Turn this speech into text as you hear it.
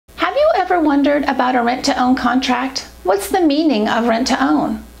ever wondered about a rent-to-own contract? What's the meaning of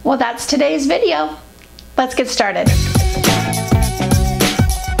rent-to-own? Well, that's today's video. Let's get started.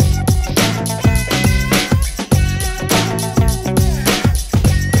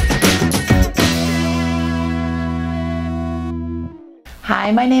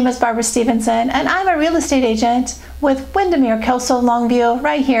 Hi, my name is Barbara Stephenson, and I'm a real estate agent with Windermere, Kelso, Longview,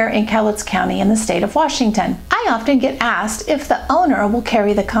 right here in Cowlitz County in the state of Washington. I often get asked if the owner will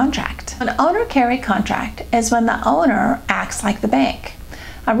carry the contract. An owner-carry contract is when the owner acts like the bank.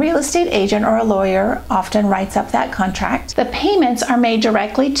 A real estate agent or a lawyer often writes up that contract. The payments are made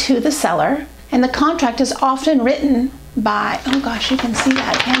directly to the seller, and the contract is often written by, oh gosh, you can see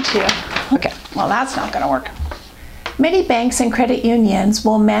that, can't you? Okay, well, that's not going to work. Many banks and credit unions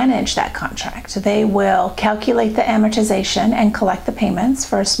will manage that contract. They will calculate the amortization and collect the payments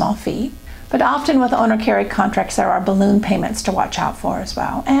for a small fee. But often with owner-carry contracts, there are balloon payments to watch out for as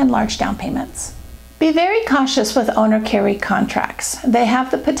well, and large down payments. Be very cautious with owner-carry contracts. They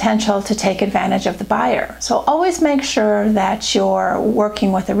have the potential to take advantage of the buyer. So always make sure that you're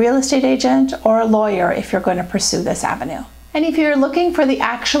working with a real estate agent or a lawyer if you're going to pursue this avenue. And if you're looking for the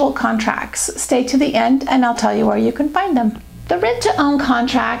actual contracts, stay to the end and I'll tell you where you can find them. The rent-to-own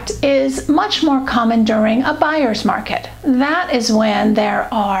contract is much more common during a buyer's market. That is when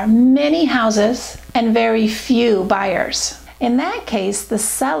there are many houses and very few buyers. In that case, the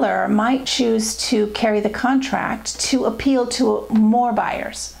seller might choose to carry the contract to appeal to more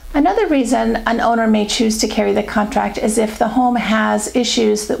buyers. Another reason an owner may choose to carry the contract is if the home has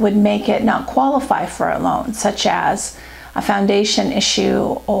issues that would make it not qualify for a loan, such as a foundation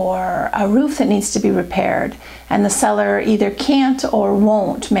issue or a roof that needs to be repaired, and the seller either can't or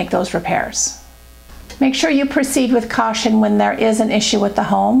won't make those repairs. Make sure you proceed with caution when there is an issue with the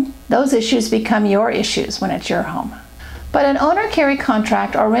home. Those issues become your issues when it's your home. But an owner-carry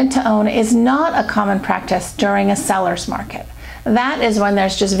contract or rent-to-own is not a common practice during a seller's market. That is when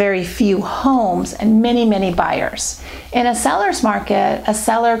there's just very few homes and many buyers. In a seller's market, a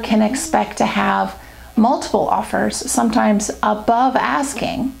seller can expect to have multiple offers, sometimes above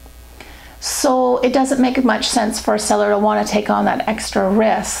asking. So it doesn't make much sense for a seller to want to take on that extra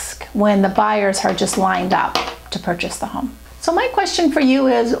risk when the buyers are just lined up to purchase the home. So my question for you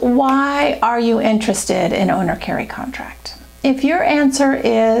is, why are you interested in owner-carry contract? If your answer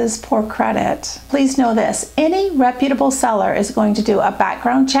is poor credit, please know this: any reputable seller is going to do a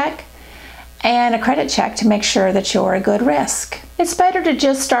background check and a credit check to make sure that you're a good risk. It's better to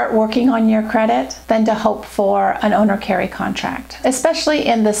just start working on your credit than to hope for an owner-carry contract, especially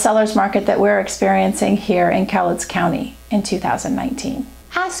in the seller's market that we're experiencing here in Cowlitz County in 2019.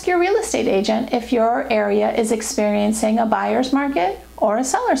 Ask your real estate agent if your area is experiencing a buyer's market or a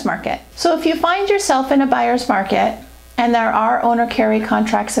seller's market. So if you find yourself in a buyer's market and there are owner-carry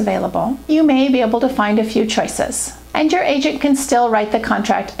contracts available, you may be able to find a few choices, and your agent can still write the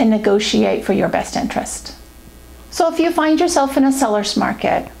contract and negotiate for your best interest. So if you find yourself in a seller's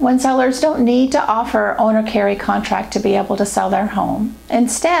market, when sellers don't need to offer owner-carry contract to be able to sell their home,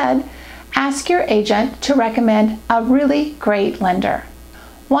 instead, ask your agent to recommend a really great lender,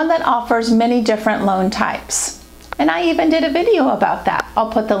 one that offers many different loan types. And I even did a video about that. I'll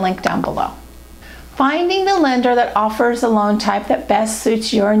put the link down below. Finding the lender that offers a loan type that best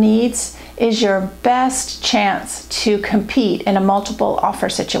suits your needs is your best chance to compete in a multiple offer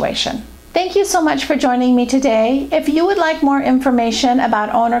situation. Thank you so much for joining me today. If you would like more information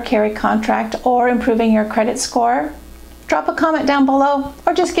about owner-carry contract or improving your credit score, drop a comment down below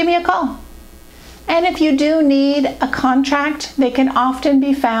or just give me a call. And if you do need a contract, they can often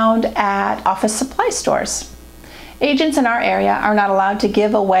be found at office supply stores. Agents in our area are not allowed to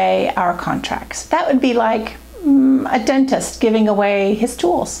give away our contracts. That would be like a dentist giving away his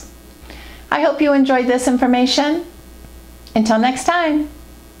tools. I hope you enjoyed this information. Until next time.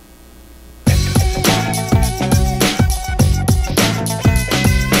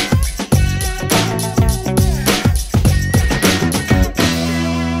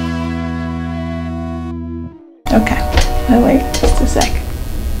 Okay, wait just a sec.